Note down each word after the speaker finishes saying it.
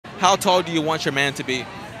How tall do you want your man to be?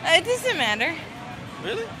 It doesn't matter.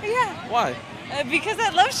 Really? Yeah. Why? Because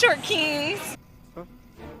I love short kings.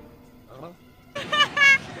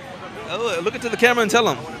 Oh, look into the camera and tell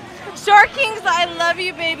him. Short kings, I love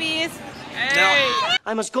you, babies. Now,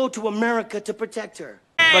 I must go to America to protect her.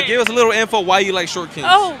 but give us a little info why you like short kings.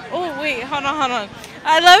 Oh, wait, hold on.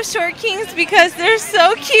 I love short kings because they're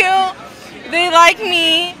so cute. They like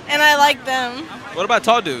me, and I like them. What about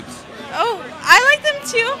tall dudes? Oh, I like them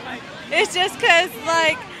too. It's just because,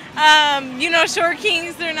 like, you know, short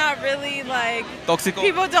kings, they're not really, like... Tóxico?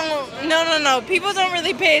 People don't... No. People don't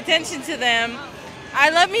really pay attention to them. I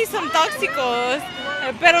love me some tóxicos,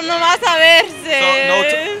 pero no vas a verse.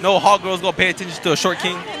 So no hot girls gonna pay attention to a short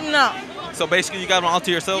king? No. So basically you got them all to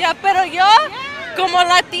yourself? Yeah, pero yo, como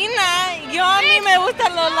latina, a mí me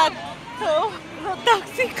gustan los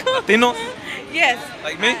tóxicos. Latino? Yes.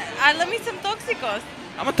 Like me? I love me some tóxicos.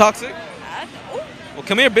 I'm a toxic. Well,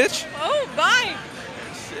 come here, bitch. Oh, bye.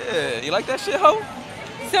 Shit, you like that shit, ho?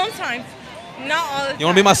 Sometimes. Not all the time. You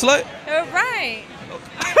wanna be my slut? Right.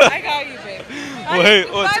 I got you, babe. Well, hey,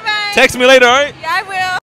 bye-bye. text me later, alright? Yeah, I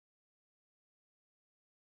will.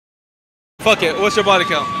 Fuck it, what's your body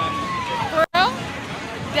count? For real?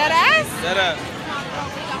 Dead ass? Dead ass.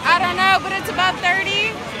 I don't know, but it's about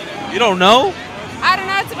 30. You don't know? I don't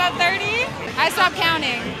know, it's about 30. I stopped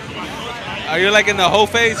counting. Are you like in the hoe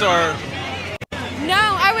phase or? No,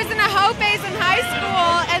 I was in a hoe phase in high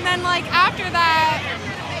school, and then like after that,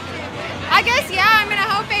 I guess yeah, I'm in a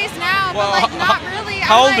hoe phase now, Well, but like not really.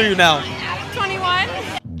 How old are you now? 21.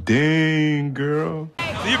 Dang, girl.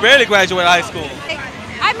 You barely graduated high school.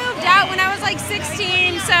 I moved out when I was like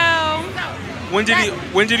 16, so.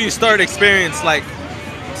 When did you start experience like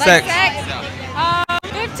sex?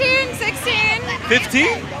 15, 16. 15?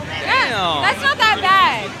 Yeah, that's not that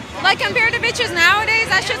bad. Like compared to bitches nowadays,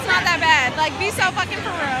 that shit's not that bad. Like be so fucking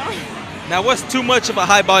for real. Now what's too much of a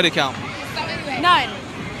high body count? None.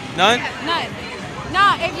 None? None.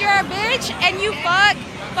 No, if you're a bitch and you fuck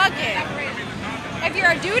it. If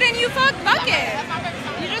you're a dude and you fuck it.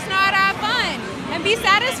 You just know how to have fun and be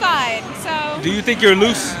satisfied. So. Do you think you're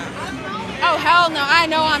loose? Oh hell no, I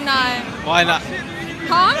know I'm not. Why not?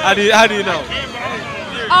 Huh? How do you know?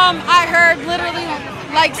 I heard literally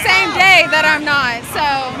like same day that I'm not. So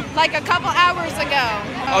like a couple hours ago.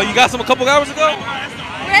 Oh, you got some a couple hours ago?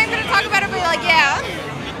 We ain't gonna talk about it, but like yeah.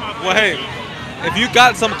 Well, hey, if you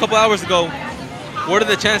got some a couple hours ago, what are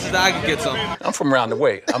the chances that I could get some? I'm from around the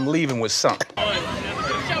way. I'm leaving with something.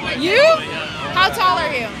 You? How tall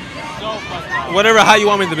are you? Whatever height you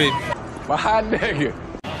want me to be. My hot nigga.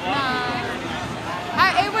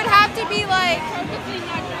 It would have to be like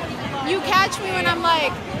you catch me when I'm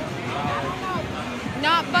like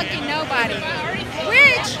not fucking nobody,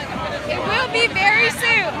 which it will be very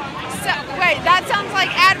soon. So wait, that sounds like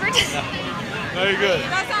advertising. Very good.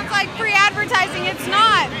 That sounds like free advertising. It's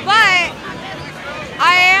not, but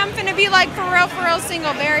I am finna be like for real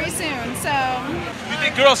single very soon. So. You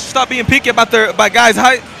think girls should stop being picky about guys'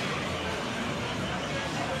 height?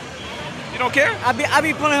 You don't care? I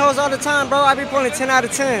be pulling hoes all the time, bro. I be pulling 10 out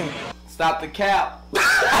of 10. Stop the cap. Stop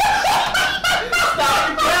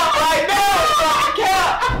the cap right now. Stop the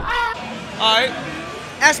cap. All right.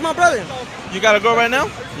 Ask my brother. You got a girl right now?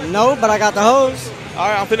 No, but I got the hoes. All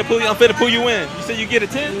right, I'm finna pull you in. You said you get a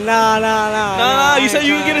 10? Nah. You said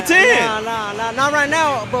you can get a 10. Nah. Not right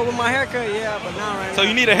now, but with my haircut, yeah, but not right now. So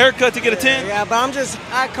you need a haircut to get a 10? Yeah, but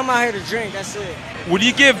I come out here to drink, that's it. Would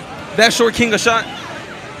you give that short king a shot?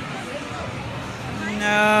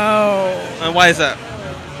 No. And why is that?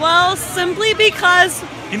 Well, simply because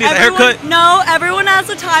You need a haircut? No, everyone has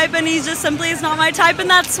a type, and he just simply is not my type, and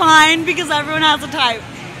that's fine because everyone has a type.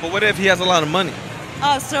 But what if he has a lot of money?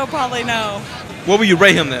 Oh, still probably no. What would you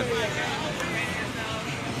rate him then?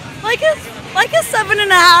 Like a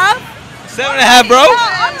 7.5. 7.5, bro?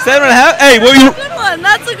 Yeah, 7.5? Hey, what That's a good one.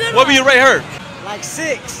 That's a good one. What would you rate her? Like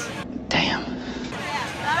 6. Damn.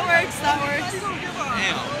 That works.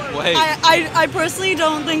 Damn. Well, hey. I personally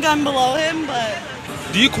don't think I'm below him, but.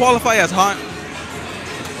 Do you qualify as hot?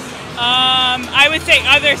 I would say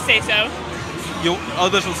others say so.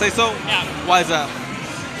 Others will say so? Yeah. Why is that?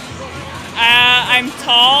 I'm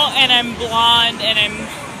tall and I'm blonde and I'm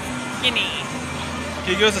skinny.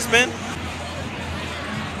 Can you give us a spin?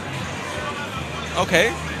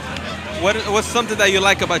 Okay. What's something that you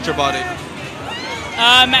like about your body?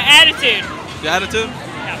 My attitude. Your attitude?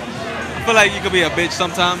 Yeah. I feel like you could be a bitch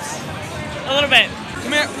sometimes. A little bit.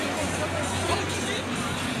 Come here.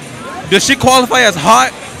 Does she qualify as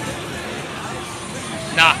hot?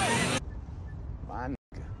 Nah.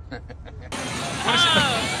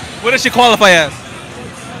 What does she qualify as?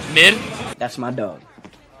 Mid? That's my dog.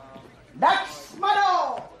 That's my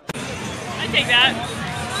dog. I take that.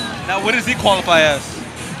 Now, what does he qualify as?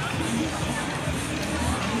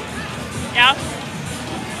 Yeah.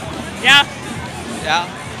 Yeah.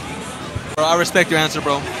 Yeah. Bro, I respect your answer,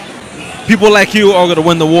 bro. People like you are gonna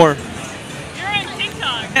win the war. You're on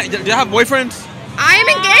TikTok. Yeah, do you have boyfriends? I am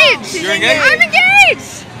engaged. You're engaged? I'm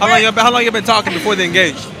engaged. How long you been talking before they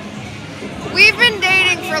engaged? We've been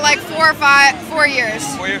dating for like 4 years.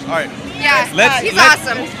 4 years. All right. Yeah, he's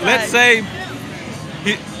awesome. Let's say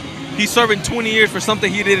he's serving 20 years for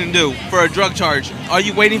something he didn't do, for a drug charge. Are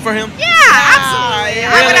you waiting for him? Yeah, absolutely.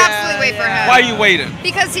 I would Really? absolutely wait for him. Why are you waiting?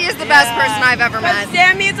 Because he is the best person I've ever met.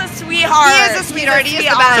 Sammy's a sweetheart. He is a sweetheart. He is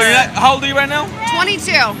the So best. how old are you right now?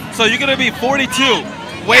 22. So you're gonna be 42,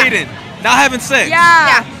 waiting, not having sex.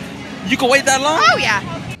 Yeah. You can wait that long? Oh yeah.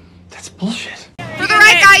 That's bullshit. For the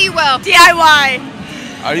right guy, you will. DIY.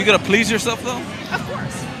 Are you gonna please yourself though? Of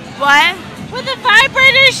course. What? With the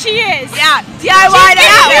vibrator she is. Yeah, DIY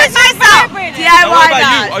that. Here's my myself. vibrator. Now, what DIY about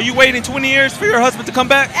that. you? Are you waiting 20 years for your husband to come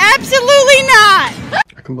back? Absolutely not.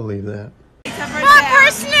 I can believe that. Well,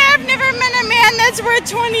 personally, I've never met a man that's worth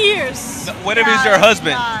 20 years. What if it's your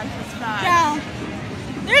husband? No.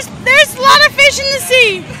 There's a lot of fish in the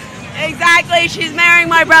sea. Exactly. She's marrying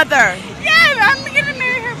my brother. Yeah, I'm gonna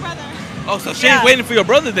marry her brother. Oh, so she ain't waiting for your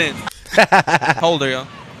brother then? How old are you?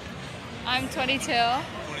 I'm 22. 22.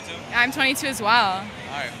 I'm 22 as well. All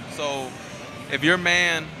right. So, if your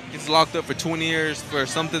man gets locked up for 20 years for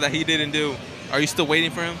something that he didn't do, are you still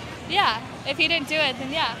waiting for him? Yeah. If he didn't do it,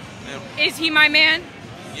 then yeah. Is he my man?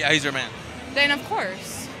 Yeah, he's your man. Then of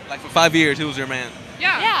course. Like for 5 years, he was your man.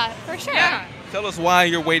 Yeah. Yeah, for sure. Yeah. Tell us why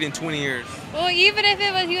you're waiting 20 years. Well, even if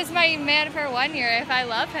he was my man for 1 year, if I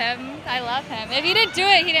love him, I love him. If he didn't do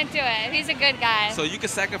it, he didn't do it. If he's a good guy. So you could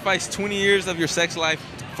sacrifice 20 years of your sex life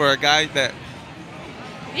for a guy that...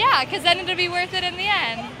 Yeah, because then it'll be worth it in the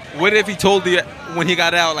end. What if he told you when he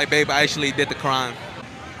got out, like, babe, I actually did the crime?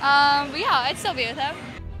 But yeah, I'd still be with him.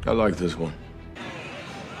 I like this one.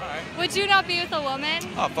 Would you not be with a woman?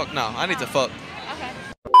 Oh, fuck no. I need to fuck. Okay.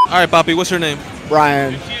 All right, Poppy, what's your name?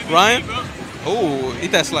 Brian. Ryan? Oh,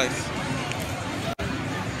 eat that slice.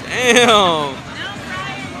 Damn.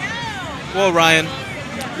 Well, Ryan,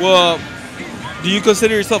 do you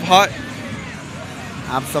consider yourself hot?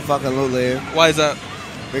 Absolutely. Why is that?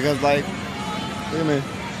 Because, like, look at me.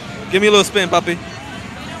 Give me a little spin, Poppy.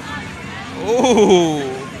 Oh.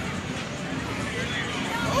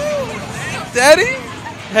 Daddy?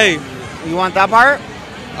 Hey, You want that part?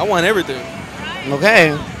 I want everything.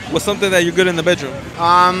 Okay. What's something that you're good in the bedroom?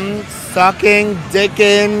 Sucking,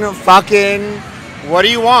 dicking, fucking. What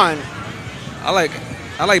do you want? I like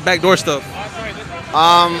backdoor stuff.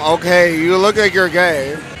 Okay, you look like you're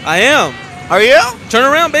gay. I am. Are you? Turn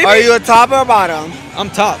around, baby. Are you a top or a bottom? I'm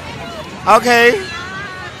top. Okay.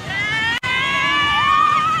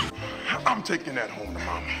 I'm taking that home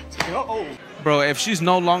to mama. Bro, if she's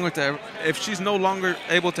no longer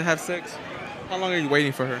able to have sex, how long are you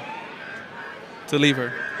waiting for her to leave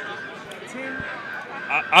her?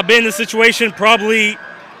 I've been in this situation probably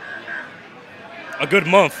a good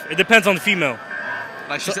month. It depends on the female.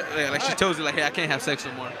 Like she tells you, like, hey, I can't have sex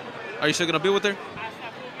no more. Are you still gonna be with her?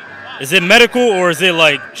 Is it medical or is it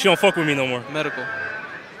like she don't fuck with me no more? Medical.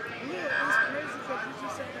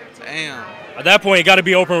 Damn. At that point, it got to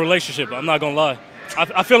be an open relationship. I'm not gonna lie.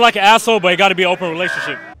 I feel like an asshole, but it got to be an open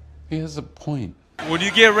relationship. He has a point. Would you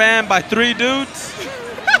get ran by 3 dudes?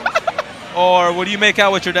 Or would you make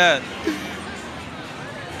out with your dad?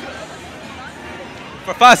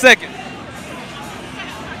 For 5 seconds.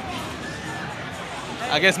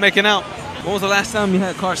 I guess making out. When was the last time you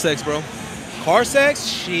had car sex, bro? Car sex?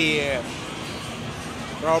 Shit.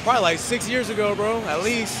 Bro, probably like 6 years ago, bro, at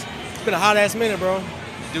least. It's been a hot ass minute, bro.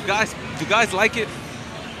 Do guys like it?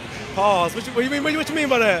 Pause. What you mean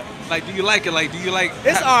by that? Like, do you like it? Like, do you like...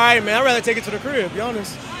 It's alright, man. I'd rather take it to the crib, to be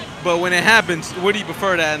honest. But when it happens, where do you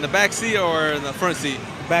prefer that? In the back seat or in the front seat?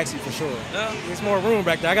 Backseat for sure. Yeah. There's more room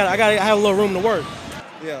back there. I have a little room to work.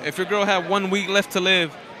 Yeah. If your girl had 1 week left to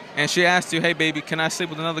live and she asked you, hey, baby, can I sleep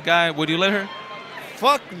with another guy? Would you let her?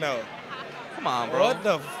 Fuck no. Come on, bro. What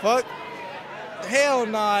the fuck? Hell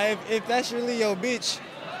nah. If that's really your bitch,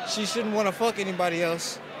 she shouldn't want to fuck anybody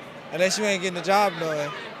else unless you ain't getting the job done.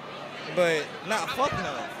 But nah, fuck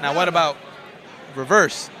no. Now, what about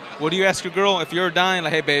reverse? What do you ask your girl if you're dying?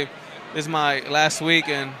 Like, hey, babe, this is my last week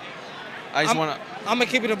and I just want to... I'm going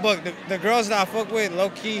to keep it a buck. The girls that I fuck with,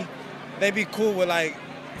 low-key, they be cool with, like,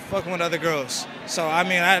 fucking with other girls. So, I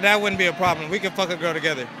mean, that wouldn't be a problem. We could fuck a girl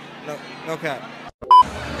together. No cap.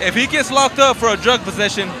 If he gets locked up for a drug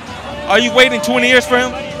possession, are you waiting 20 years for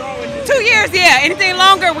him? 2 years, yeah. Anything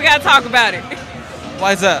longer, we gotta talk about it.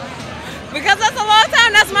 Why is that? Because that's a long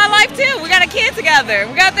time. That's my life too. We got a kid together.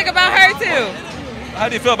 We gotta think about her too. How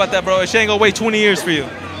do you feel about that, bro? She ain't gonna wait 20 years for you.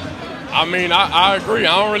 I mean, I agree.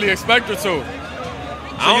 I don't really expect her to. So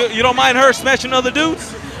you don't mind her smashing other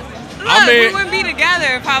dudes? Look, I mean, we wouldn't be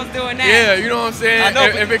together if I was doing that. Yeah, you know what I'm saying? I know,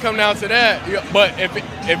 if it comes down to that, but if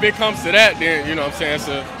it comes to that, then you know what I'm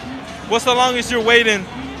saying? What's the longest you're waiting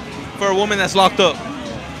for a woman that's locked up?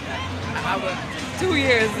 2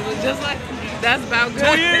 years, just like that's about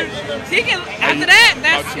good. 2 years? She can after that.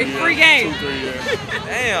 That's a free game. 2-3 years.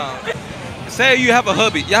 Damn. Say you have a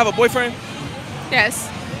hubby. You have a boyfriend? Yes.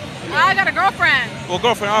 I got a girlfriend. Well,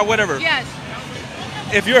 girlfriend, or whatever. Yes.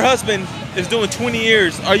 If your husband is doing 20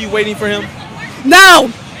 years, are you waiting for him? No.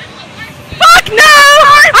 Fuck no.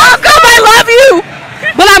 How come I love you,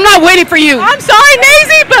 but I'm not waiting for you? I'm sorry,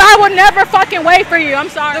 Nazy, but I would never fucking wait for you. I'm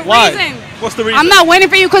sorry. Why? What's the reason? I'm not waiting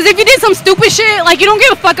for you because if you did some stupid shit, like you don't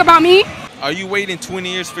give a fuck about me. Are you waiting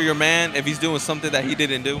 20 years for your man if he's doing something that he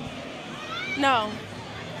didn't do? No.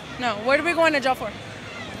 No. What are we going to jail for?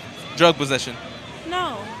 Drug possession.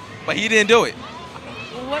 No. But he didn't do it.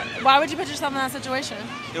 What? Why would you put yourself in that situation?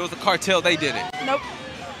 It was a cartel. They did it. Nope.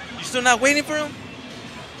 You still not waiting for him?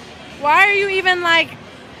 Why are you even like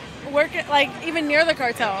working like even near the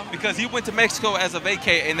cartel? Because he went to Mexico as a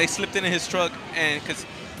vacay and they slipped in his truck and because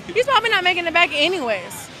he's probably not making it back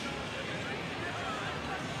anyways.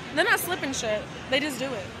 They're not slipping shit. They just do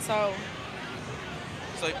it. So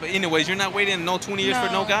but anyways, you're not waiting no 20 years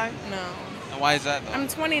for no guy? No. And why is that though? I'm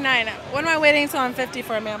 29. What am I waiting until I'm 50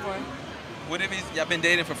 for a man for? What if y'all been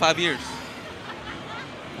dating for 5 years?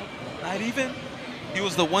 Not even? He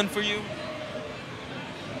was the one for you?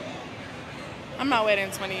 I'm not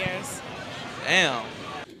waiting 20 years. Damn.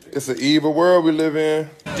 It's an evil world we live in.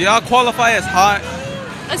 Do y'all qualify as hot?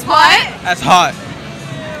 As what? As hot.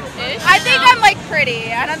 I think I'm like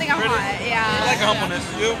pretty. I don't think I'm hot. Yeah. I like a humbleness.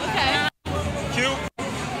 You? Okay. Cute?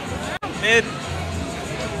 Mid?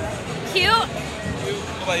 Cute?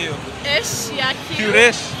 What about you? Ish. Yeah, cute.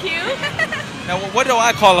 Cute-ish? Cute. Now, what do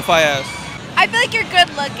I qualify as? I feel like you're good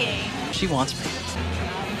looking. She wants me.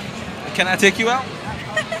 Can I take you out?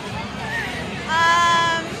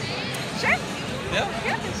 Sure. Yeah?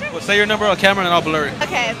 Yeah, sure. Well, say your number on camera and I'll blur it.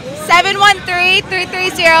 Okay.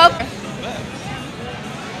 713-330.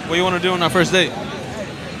 What do you want to do on our first date?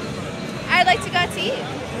 I'd like to go out to eat.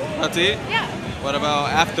 Out to eat? Yeah. What about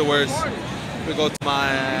afterwards? We go to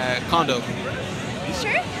my condo. You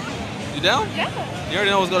sure? You down? Yeah. You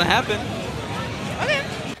already know what's going to happen. Okay.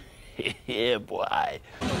 Yeah, boy. I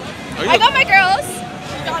got my girls.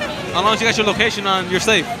 You got me. How long as you got your location on, you're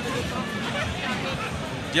safe.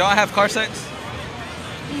 Do y'all have car sex?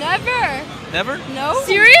 Never. Never? No.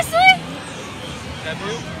 Seriously? Have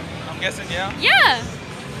you? I'm guessing, yeah. Yeah.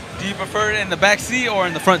 Do you prefer it in the back seat or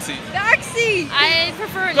in the front seat? Back seat. I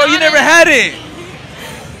prefer. Girl, you never had it.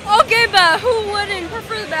 Okay, but who wouldn't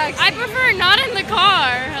prefer the back seat? I prefer not in the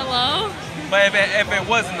car. Hello. But if it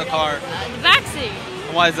was in the car, The back seat.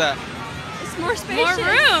 why is that? It's more spacious. More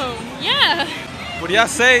room. Yeah. Would y'all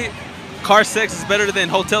say car sex is better than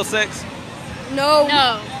hotel sex? No.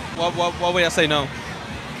 No. Why would y'all say no?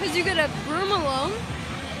 Because you get a room alone.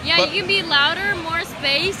 Yeah, But- you can be louder, more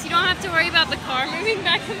space. You don't have to worry about the car moving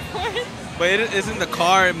back and forth. But isn't the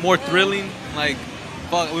car more thrilling? Like,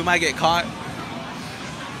 fuck, we might get caught.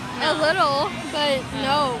 A little, but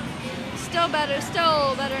no. Still better in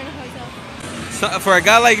a hotel. So, for a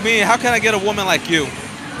guy like me, how can I get a woman like you?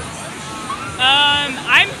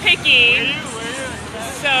 I'm picky,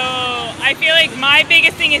 so I feel like my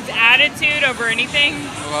biggest thing is attitude over anything.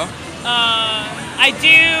 I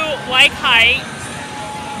do like height,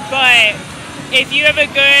 but if you have a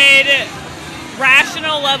good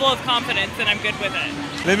rational level of confidence, then I'm good with it.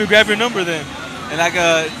 Let me grab your number then, and I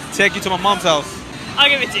can take you to my mom's house. I'll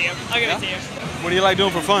give it to you. I'll give it to you. What do you like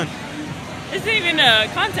doing for fun? It's not even a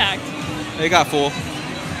contact. They got full,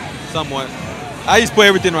 somewhat. I used to play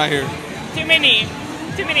everything right here. Too many.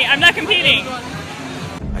 I'm not competing.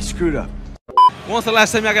 I screwed up. When was the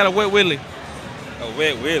last time y'all got a wet willy? A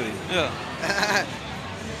wet willy? Yeah.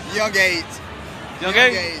 Young age. Young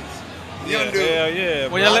age? Young dude. Hell yeah, Well,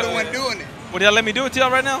 bro. y'all I'm the one doing it. Would y'all let me do it to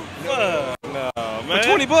y'all right now? Fuck no, man. For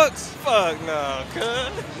 20 bucks? Fuck no, cuz.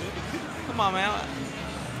 Come on, man.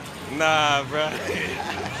 Nah, bro.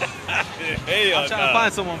 Hell I'm trying to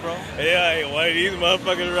find someone, bro. Yeah, ain't one of these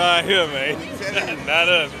motherfuckers right here, man. Not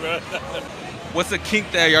us, bro. What's the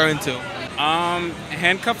kink that you're into?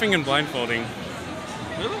 Handcuffing and blindfolding.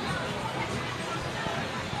 Really?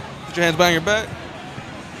 Put your hands behind your back.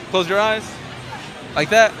 Close your eyes. Like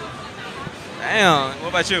that. Damn. What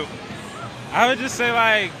about you? I would just say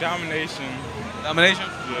like domination. Domination?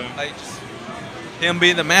 Yeah. Like just Him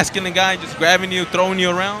being the masculine guy, just grabbing you, throwing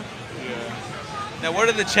you around. Yeah. Now, what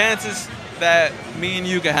are the chances that me and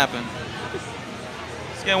you can happen?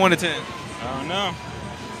 Scale 1 to 10. I don't know.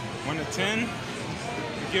 1 to 10?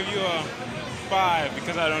 I'll give you a 5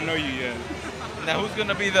 because I don't know you yet. Now, who's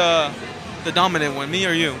gonna be the dominant one, me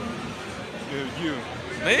or you? You.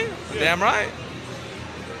 Me? Yeah. Damn right.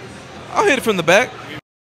 I'll hit it from the back.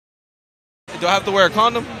 Do I have to wear a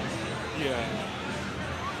condom? Yeah.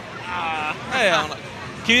 Hey, I don't know.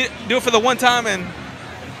 Can you do it for the one time and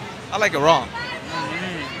I like it raw?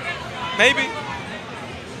 Maybe.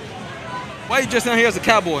 Why are you dressed down here as a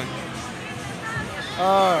cowboy?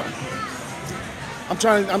 I'm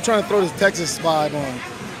trying to throw this Texas vibe on.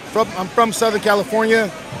 I'm from Southern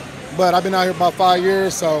California, but I've been out here about 5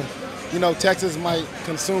 years, so you know Texas might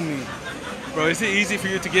consume me. Bro, is it easy for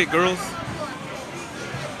you to get girls?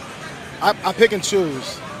 I pick and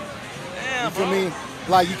choose. Damn, you feel bro. me?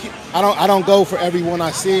 Like I don't go for everyone I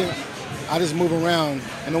see. I just move around,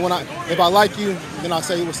 and then if I like you, then I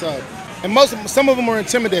say what's up. And some of them are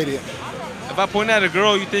intimidated. If I point at a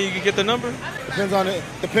girl, you think you can get the number?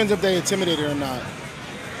 Depends if they intimidated or not.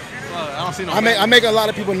 Well, I don't see no. I make a lot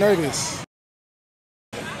of people nervous.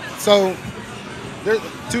 So there's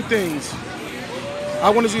 2 things. I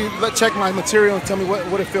wanted you to check my material and tell me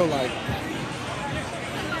what it feel like.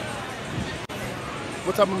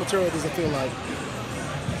 What type of material does it feel like?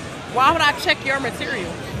 Why would I check your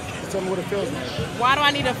material? Tell me what it feels like. Why do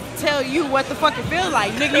I need to tell you what the fuck it feels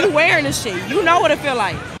like? Nigga, you wearing this shit. You know what it feel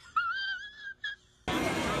like.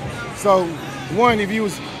 So, one, if you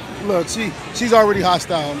was, look, she's already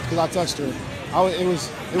hostile because I touched her. It was.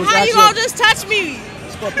 How you gonna just touch me?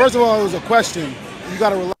 First of all, it was a question. You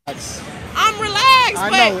gotta relax. I'm relaxed, I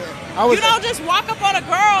know. You don't just walk up on a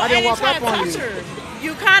girl and then try to touch her.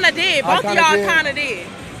 You kind of did. Both of y'all kind of did.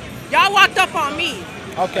 Y'all walked up on me.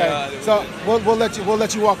 Okay, so we'll let you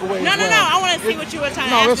walk away. No, I want to see what you were trying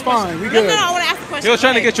to ask. No, it's fine. We good. No, I want to ask the question. He was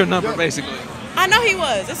trying to get your number, basically. I know he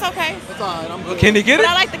was. It's okay. It's all right. I'm good. Can he get it?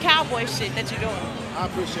 But I like the cowboy shit that you're doing. I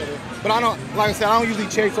appreciate it. But I don't, like I said, I don't usually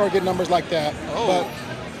chase or get numbers like that. Oh. But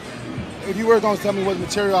if you were going to tell me what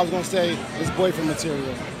material, I was going to say it's boyfriend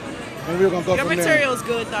material. And we were going to go Your from there. Your material is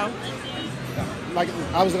good, though. Like,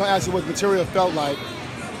 I was going to ask you what material felt like.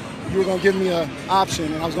 You were going to give me an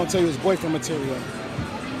option, and I was going to tell you it's boyfriend material.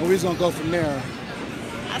 And we was going to go from there.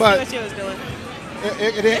 I see what you was doing.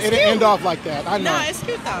 It didn't end off like that. I know. No, it's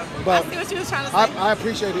cute, though. But I see what you was trying to say. I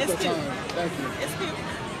appreciate it. It's cute. Time. Thank you. It's cute.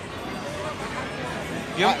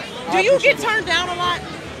 Yep. Do you get turned down a lot?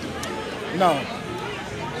 No.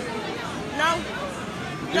 No?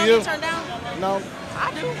 Do don't you? get turned down? No.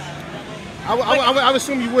 I do. I would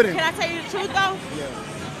assume you wouldn't. Can I tell you the truth, though? Yeah.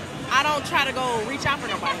 I don't try to go reach out for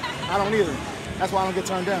nobody. I don't either. That's why I don't get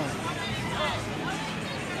turned down.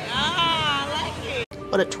 Ah, I like it.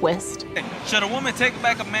 What a twist. Should a woman take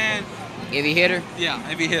back a man? If he hit her? Yeah,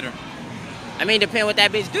 if he hit her. I mean, depend what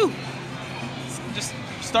that bitch do. Just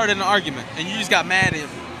started an argument, and you just got mad at him.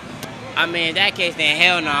 I mean, in that case, then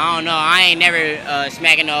hell no. I don't know. I ain't never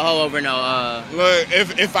smacking no hoe over no. Look,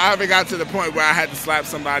 if I ever got to the point where I had to slap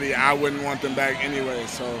somebody, I wouldn't want them back anyway.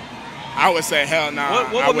 So I would say hell no.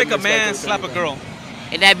 What would make a man slap a girl?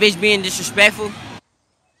 If that bitch being disrespectful?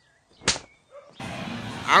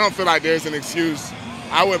 I don't feel like there's an excuse.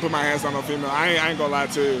 I wouldn't put my hands on no female. I ain't gonna lie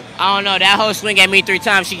to you. I don't know. That hoe swing at me 3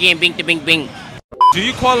 times. She getting bing to bing bing. Do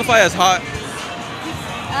you qualify as hot?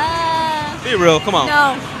 Be real. Come on.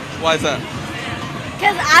 No. Why is that?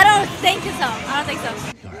 Because I don't think so. I don't think so.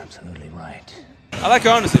 You're absolutely right. I like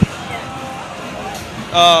your honesty.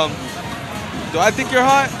 Do I think you're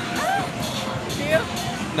hot? Do you?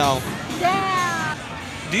 No. Yeah.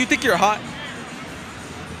 Do you think you're hot?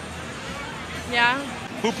 Yeah.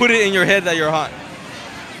 Who put it in your head that you're hot?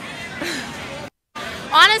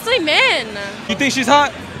 Honestly, men. You think she's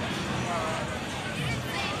hot?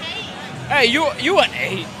 Hey, you an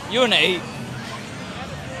 8. You an 8.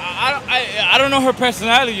 I don't know her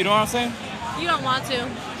personality. You know what I'm saying? You don't want to.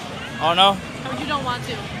 Oh no. Or you don't want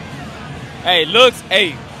to. Hey, looks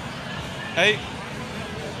 8. 8.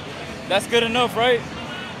 That's good enough, right?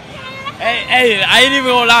 Hey, I ain't even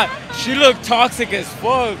gonna lie. She look toxic as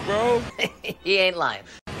fuck, bro. He ain't lying.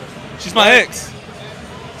 She's my ex.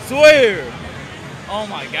 Swear. Oh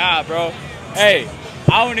my god, bro. Hey,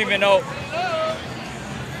 I don't even know.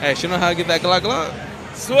 Hey, she know how to get that glock.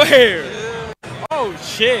 Swear. Oh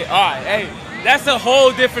shit. All right. Hey, that's a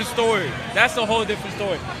whole different story. That's a whole different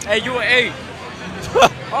story. Hey, you an 8.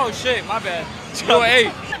 Oh shit, my bad. You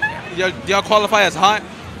an 8. Y'all qualify as hot?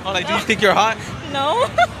 Oh, like, do you think you're hot? No.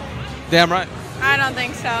 Damn right. I don't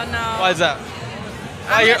think so, no. Why is that?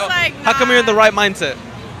 I'm just like, how come you're in the right mindset?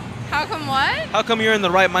 How come what? How come you're in the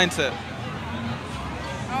right mindset?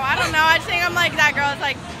 Oh, I don't know. I just think I'm like that girl. It's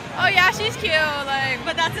like, oh yeah, she's cute. Like,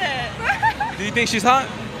 but that's it. Do you think she's hot?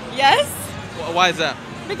 Yes. Why is that?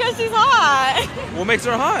 Because she's hot. What makes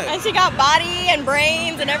her hot? And she got body and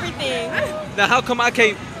brains and everything. Now, how come I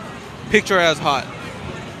can't picture her as hot?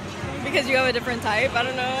 Because you have a different type. I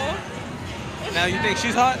don't know. Now, you think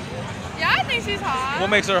she's hot? Yeah, I think she's hot. What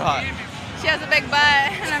makes her hot? She has a big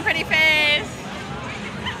butt and a pretty face.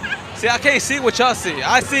 See, I can't see what y'all see.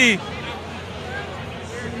 I see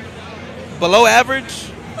below average.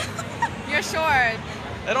 You're short.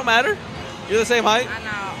 That don't matter. You're the same height.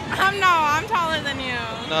 I know. I'm taller than you.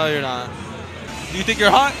 No, you're not. Do you think you're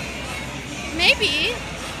hot? Maybe.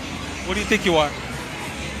 What do you think you are?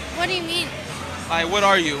 What do you mean? Like, what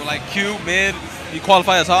are you? Like cute, mid? You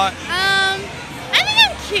qualify as hot? I think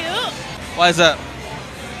I'm cute. Why is that?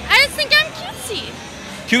 I just think I'm cutesy.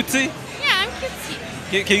 Cutesy? Yeah, I'm cutesy.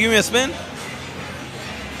 Can you give me a spin?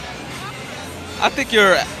 I think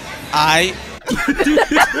you're I.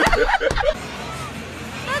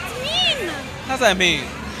 That's mean. How's that mean?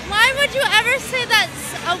 Why would you ever say that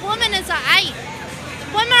a woman is a I?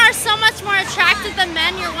 Women are so much more attractive than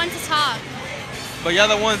men. You're one to talk. But you're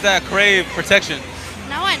the ones that crave protection.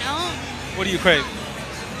 No, I don't. What do you crave?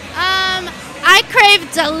 I crave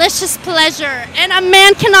delicious pleasure, and a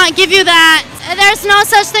man cannot give you that. There's no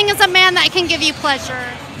such thing as a man that can give you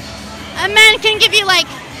pleasure. A man can give you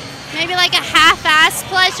maybe a half-ass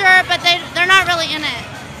pleasure, but they're not really in it.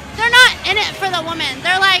 They're not in it for the woman.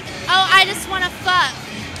 They're like, oh, I just want to fuck.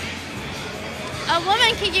 A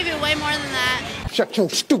woman can give you way more than that. Shut your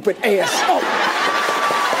stupid ass up.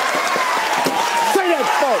 Say that,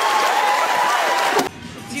 folks.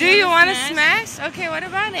 Do you want to smash? Okay, what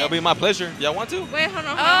about It'll it? be my pleasure. Y'all want to? Wait, hold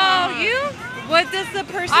on. Oh, you? What does the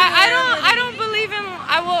person? I don't believe in.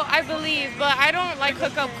 I believe, but I don't like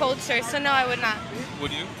hookup culture. So no, I would not.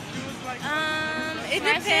 Would you? It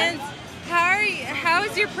depends. How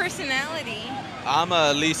is your personality? I'm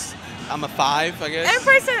a 5, I guess.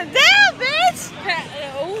 And damn, bitch.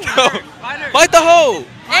 Bite the hole.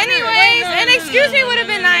 Anyways, an excuse me would have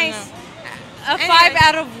been nice. A 5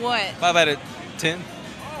 out of what? 5 out of 10.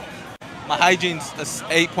 My hygiene's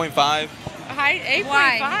 8.5. 8.5.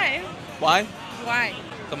 Why? Why?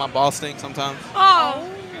 So my balls stink sometimes. Oh.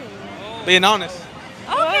 Being honest.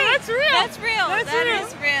 Okay, that's real. That's real. That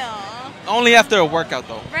is real. Only after a workout,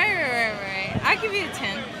 though. Right. I give you a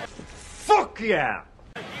 10. Fuck yeah.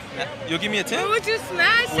 You'll give me a 10? Would you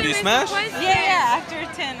smash? Would you smash? Yeah, after a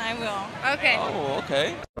 10, I will. Okay. Oh,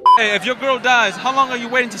 okay. Hey, if your girl dies, how long are you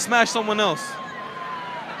waiting to smash someone else?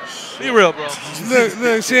 Be real, bro.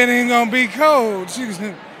 Look, she ain't gonna be cold. She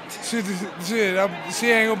ain't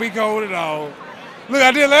gonna be cold at all. Look,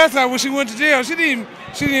 I did last time when she went to jail. She didn't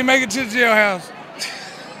make it to the jailhouse.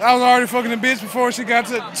 I was already fucking the bitch before she got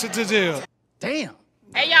to jail. Damn.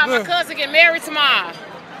 Hey, y'all, my cousin get married tomorrow.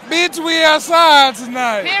 Bitch, we outside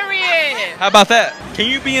tonight. Period. How about that? Can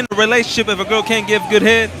you be in a relationship if a girl can't give good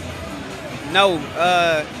head? No,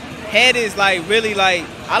 head is really I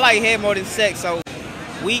like head more than sex, so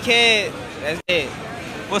weak head, that's it.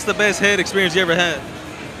 What's the best head experience you ever had?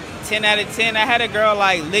 10 out of 10. I had a girl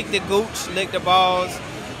lick the gooch, lick the balls,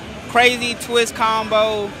 crazy twist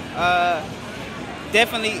combo.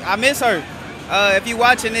 Definitely, I miss her. If you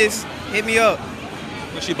watching this, hit me up.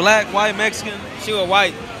 Was she black, white, Mexican? She was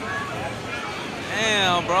white.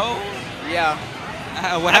 Damn, bro. Yeah.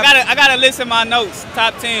 I gotta list in my notes.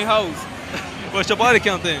 Top 10 hoes. What's your body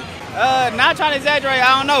count then? Not trying to exaggerate.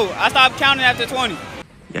 I don't know. I stopped counting after 20.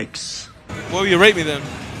 Yikes. What will you rate me then?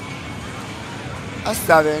 A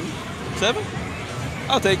 7. 7?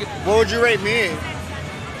 I'll take it. What would you rate me?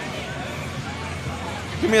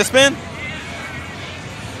 Give me a spin.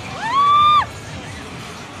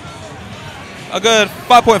 A good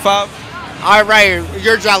 5.5. All right,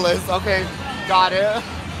 you're jealous. Okay, got it.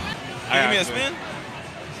 Give me a spin.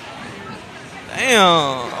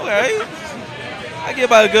 Damn. Okay. I get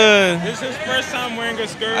about a good. This is his first time wearing a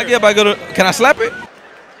skirt. I get about a good. Can I slap it?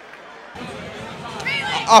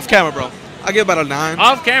 Off camera, bro. I get about a 9.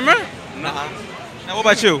 Off camera? 9. Now, what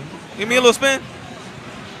about you? Give me a little spin.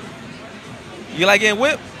 You like getting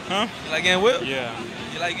whipped? Huh? You like getting whipped? Yeah.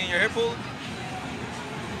 You like getting your hair pulled?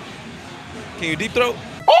 Can you deep throat?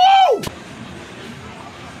 Oh!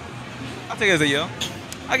 I'll take it as a yo.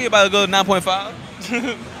 I get about a good 9.5.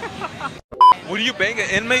 Would you bang an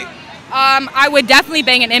inmate? I would definitely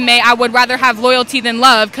bang an inmate. I would rather have loyalty than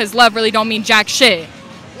love, because love really don't mean jack shit.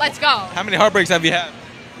 Let's go. How many heartbreaks have you had?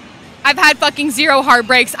 I've had fucking 0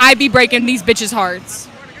 heartbreaks. I be breaking these bitches' hearts.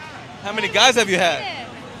 How many guys have you had?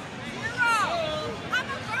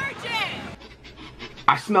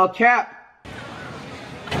 I smell cap.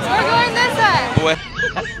 We're going this way.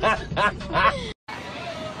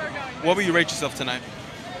 What will you rate yourself tonight?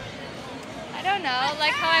 I don't know,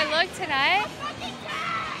 like how I look tonight.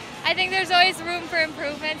 I think there's always room for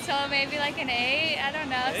improvement, so maybe like an 8. I don't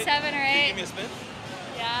know, 7 or 8. Give me a spin.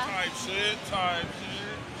 Yeah. Type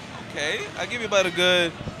shit. Okay, I'll give you about a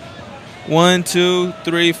good 1, 2,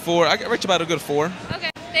 3, 4. I rate you about a good 4. Okay,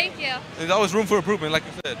 thank you. There's always room for improvement, like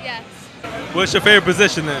you said. Yes. What's your favorite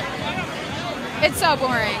position then? It's so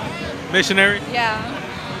boring. Missionary? Yeah.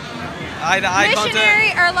 Eye-to-eye contact?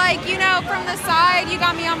 Missionary or like, you know, from the side, you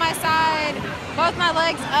got me on my side, both my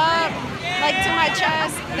legs up, like to my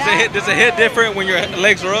chest. Does it hit different when your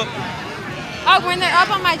legs are up? Oh, when they're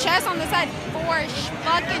up on my chest on the side, for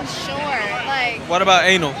fucking sure. Like. What about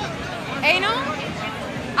anal? Anal?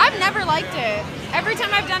 I've never liked it. Every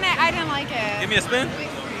time I've done it, I didn't like it. Give me a spin.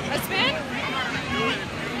 A spin?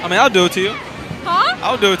 I mean, I'll do it to you. Huh?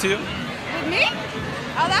 I'll do it to you. With me?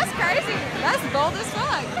 Oh, that's crazy. That's bold as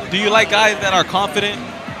fuck. Do you like guys that are confident?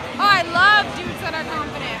 Oh, I love dudes that are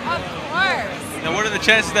confident. Of course. And what are the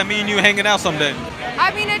chances that me and you hanging out someday? I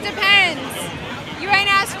mean, it depends. You ain't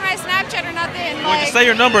asked for my Snapchat or nothing. Well, Like, just say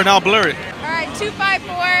your number and I'll blur it. all right,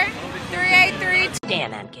 254-383.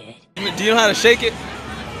 Damn, I'm good. Do you know how to shake it?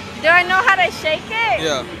 Do I know how to shake it?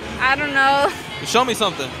 Yeah. I don't know. Show me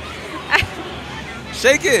something.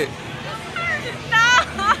 Shake it. No.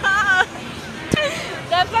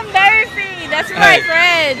 That's embarrassing. That's for my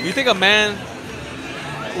friend. You think a man,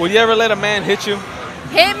 would you ever let a man hit you?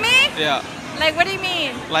 Hit me? Yeah. Like, what do you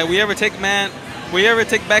mean? Like, will you ever take back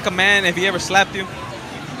a man if he ever slapped you?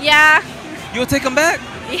 Yeah. You'll take him back?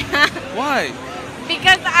 Yeah. Why?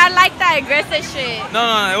 Because I like that aggressive shit.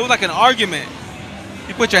 No, it was like an argument.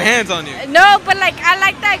 He put your hands on you. No, but like, I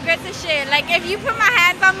like that aggressive shit. Like, if you put my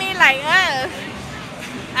hands on me, like,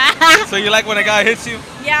 So you like when a guy hits you?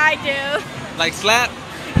 Yeah, I do. Like slap?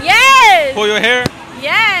 Yes. Pull your hair?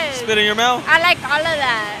 Yes. Spit in your mouth? I like all of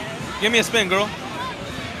that. Give me a spin, girl.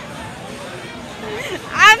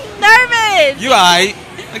 I'm nervous. You alright.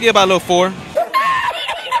 I'll give you about a little 4.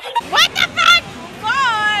 What the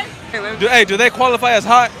fuck? Do they qualify as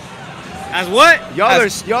hot? As what?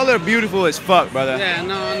 Y'all are beautiful as fuck, brother. Yeah,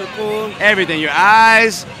 no, on the pool. Everything, your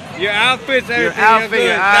eyes, Your outfits, everything. your outfit, good.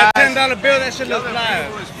 your That eyes. $10 bill, that shit looks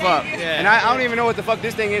live. As fuck. Yeah. And I don't even know what the fuck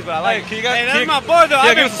this thing is, but I like it. Hey, that's my boy though.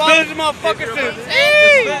 I've been following this motherfucker since.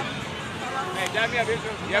 Hey, dab me up. You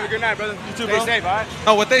have a good night, brother. You too, Stay bro. safe, all right?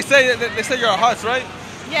 Oh, what they say you're a hots, right?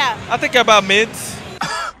 Yeah. I think you're about mids.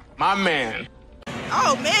 My man.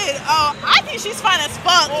 Oh, man. Oh, I think she's fine as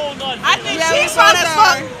fuck. Hold on. I think Yeah, she's we fine both as are.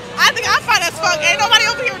 fuck. I think I'm fine as fuck. Ain't nobody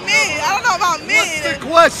over here mid. I don't know about mid. What's the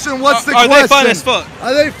question? What's the Are question? they fun as fuck?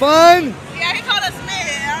 Are they fun? Yeah, he called us mid.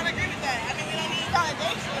 I don't agree with that. I think we don't need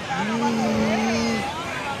validation. I don't know about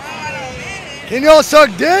mid. Can y'all suck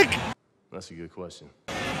dick? That's a good question.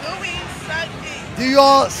 Do we suck dick? Do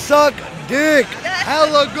y'all suck dick?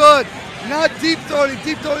 Hella good. Not deep throating.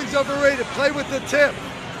 Deep throating's overrated. Play with the tip.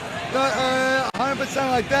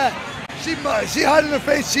 100% like that. She hide in her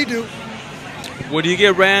face. She do. Would you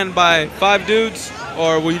get ran by 5 dudes,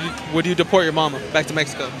 or would you deport your mama back to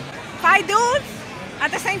Mexico? 5 dudes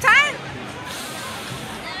at the same time?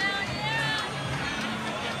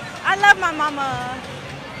 I love my mama.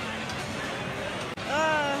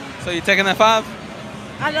 So you taking that 5?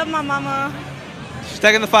 I love my mama. She's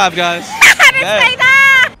taking the 5, guys. I didn't say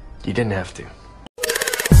that! You didn't have to.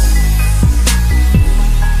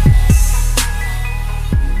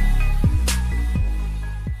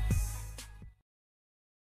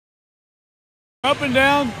 Up and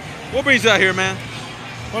down. What brings you out here, man?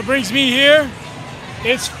 What brings me here?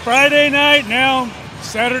 It's Friday night now,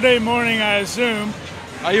 Saturday morning, I assume.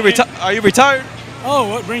 Are you retired? Oh,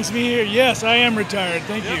 what brings me here? Yes, I am retired.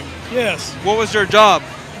 Thank you. Yes. What was your job?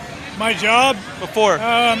 My job? Before?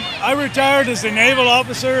 I retired as a naval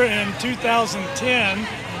officer in 2010.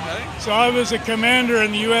 Okay. So I was a commander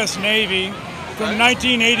in the U.S. Navy from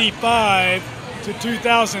 1985 to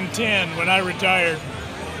 2010 when I retired.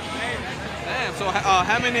 Damn. So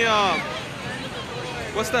how many?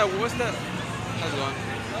 What's that? How's it going?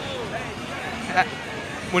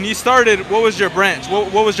 When you started, what was your branch?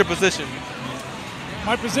 What was your position?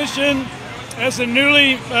 My position as a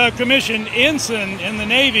newly commissioned ensign in the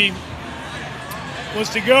Navy was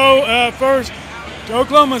to go first to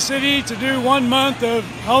Oklahoma City to do 1 month of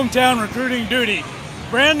hometown recruiting duty.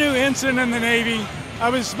 Brand new ensign in the Navy. I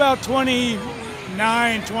was about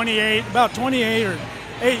 29, 28, about 28 or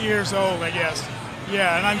 8 years old, I guess.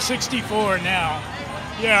 Yeah, and I'm 64 now.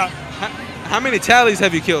 Yeah. How many tallies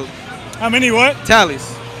have you killed? How many what? Tallies.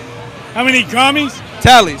 How many commies?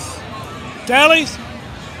 Tallies. Tallies?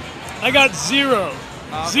 I got zero.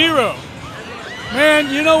 Zero.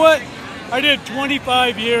 Man, you know what? I did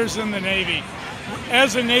 25 years in the Navy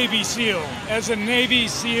as a Navy SEAL, as a Navy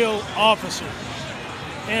SEAL officer.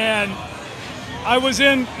 And I was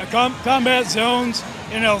in combat zones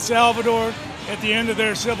in El Salvador at the end of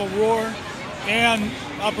their Civil War and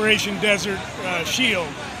Operation Desert Shield,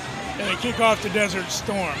 and they kick off the Desert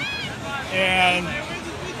Storm. And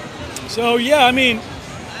so, yeah, I mean,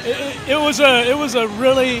 it was a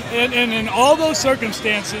really, and in all those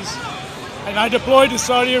circumstances, and I deployed to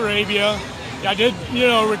Saudi Arabia. I did,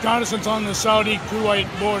 reconnaissance on the Saudi-Kuwait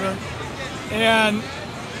border, and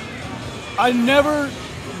I never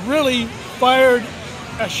really fired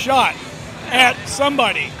a shot at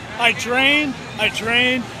somebody. I trained,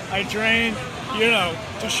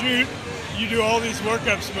 to shoot. You do all these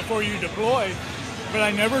workups before you deploy, but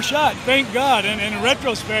I never shot. Thank God, and in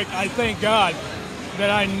retrospect, I thank God that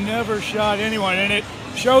I never shot anyone, and it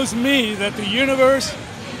shows me that the universe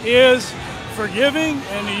is forgiving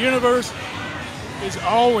and the universe is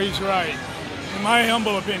always right, in my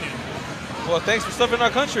humble opinion. Well, thanks for serving our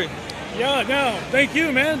country. Yeah, no, thank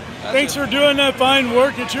you, man. Thanks for doing that fine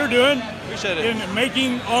work that you're doing. Appreciate it. In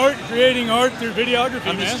making art, creating art through videography,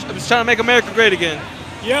 I'm man. just trying to make America great again.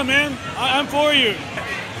 Yeah, man, I'm for you.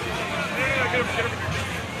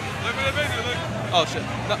 Oh, shit.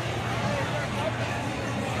 No.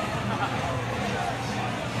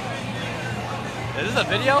 Is this a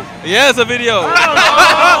video? Yeah, it's a video. Oh,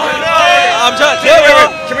 I'm trying to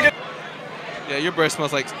tell you. Yeah, your breath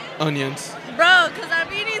smells like onions. Bro, because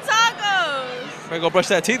I'm eating tacos. Better go brush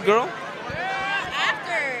that teeth, girl.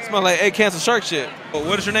 After. Smell like egg cancer shark shit. Oh,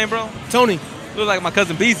 what is your name, bro? Tony. Look like my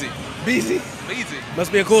cousin Beezy. Beezy? Beezy.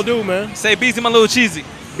 Must be a cool dude, man. Say Beezy, my little cheesy.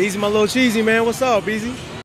 Beezy, my little cheesy, man. What's up, Beezy?